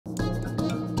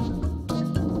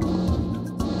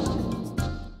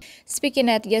Speaking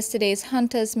at yesterday's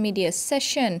Hunters media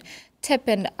session,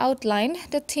 Tepend outlined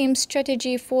the team's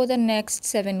strategy for the next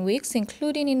 7 weeks,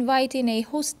 including inviting a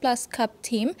Hostplus Cup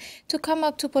team to come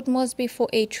up to Port Moresby for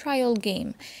a trial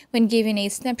game. When giving a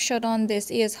snapshot on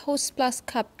this year's Hostplus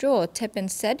Cup draw,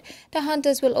 Tepend said the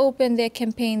Hunters will open their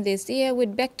campaign this year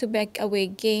with back-to-back away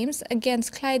games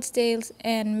against Clydesdales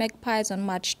and Magpies on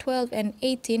March 12 and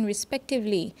 18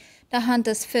 respectively. The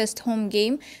Hunters' first home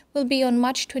game will be on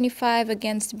March 25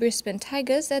 against Brisbane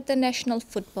Tigers at the National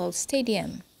Football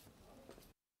Stadium.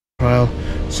 Trial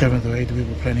 7th or 8th, we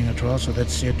were planning a trial, so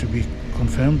that's yet to be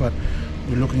confirmed, but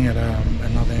we're looking at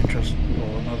another interest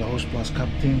or another Hostplus Cup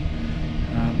team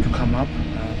to come up.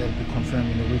 That'll be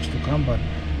confirmed in the weeks to come, but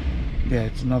yeah,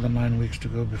 it's another 9 weeks to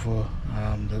go before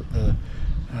the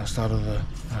start of the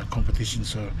competition.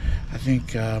 So I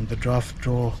think the draft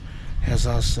draw has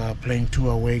us playing 2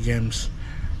 away games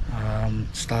to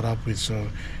start up with, so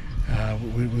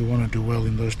we want to do well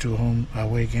in those 2 home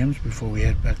away games before we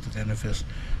head back to the NFS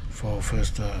for our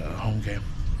first home game.